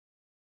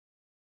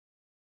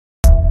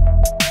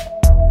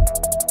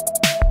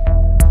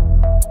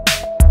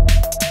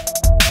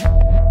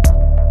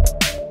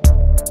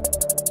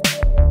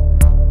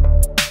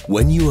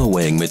When you are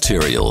weighing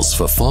materials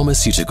for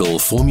pharmaceutical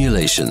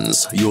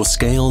formulations, your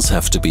scales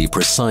have to be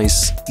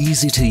precise,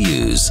 easy to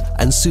use,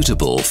 and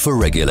suitable for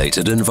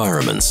regulated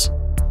environments.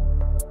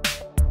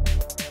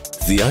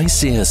 The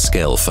ICS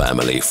scale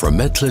family from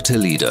METTLER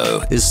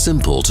TOLEDO is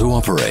simple to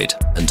operate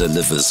and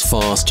delivers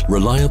fast,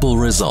 reliable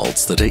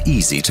results that are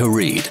easy to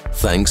read,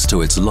 thanks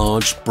to its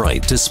large,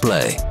 bright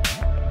display.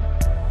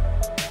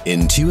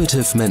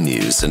 Intuitive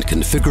menus and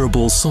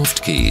configurable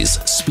soft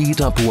keys speed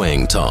up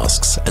weighing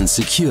tasks and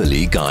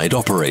securely guide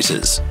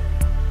operators.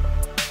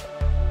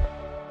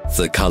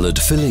 The colored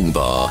filling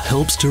bar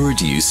helps to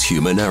reduce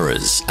human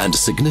errors and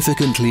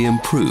significantly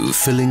improve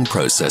filling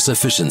process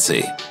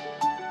efficiency.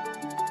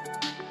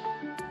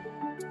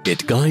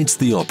 It guides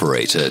the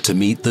operator to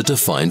meet the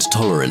defined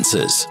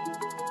tolerances.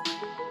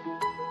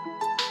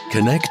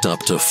 Connect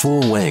up to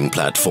 4 weighing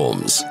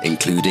platforms,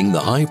 including the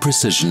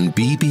high-precision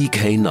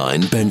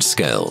BBK9 bench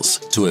scales,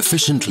 to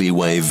efficiently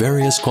weigh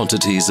various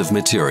quantities of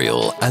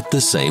material at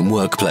the same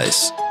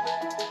workplace.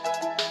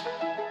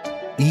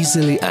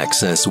 Easily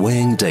access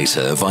weighing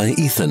data via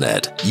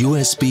Ethernet,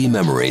 USB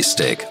memory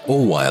stick,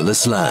 or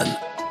wireless LAN.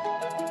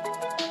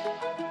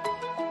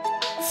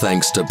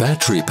 Thanks to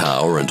battery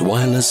power and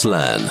wireless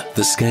LAN,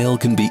 the scale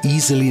can be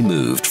easily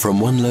moved from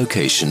one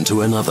location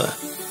to another.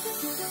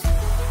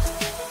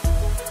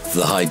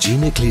 The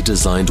hygienically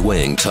designed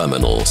weighing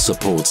terminal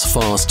supports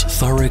fast,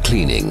 thorough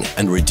cleaning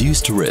and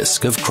reduced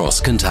risk of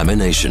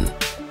cross-contamination.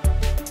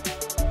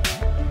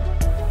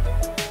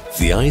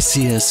 The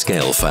ICS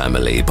scale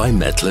family by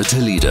METTLER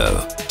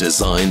TOLEDO,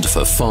 designed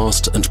for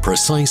fast and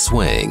precise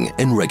weighing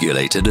in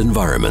regulated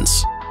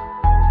environments.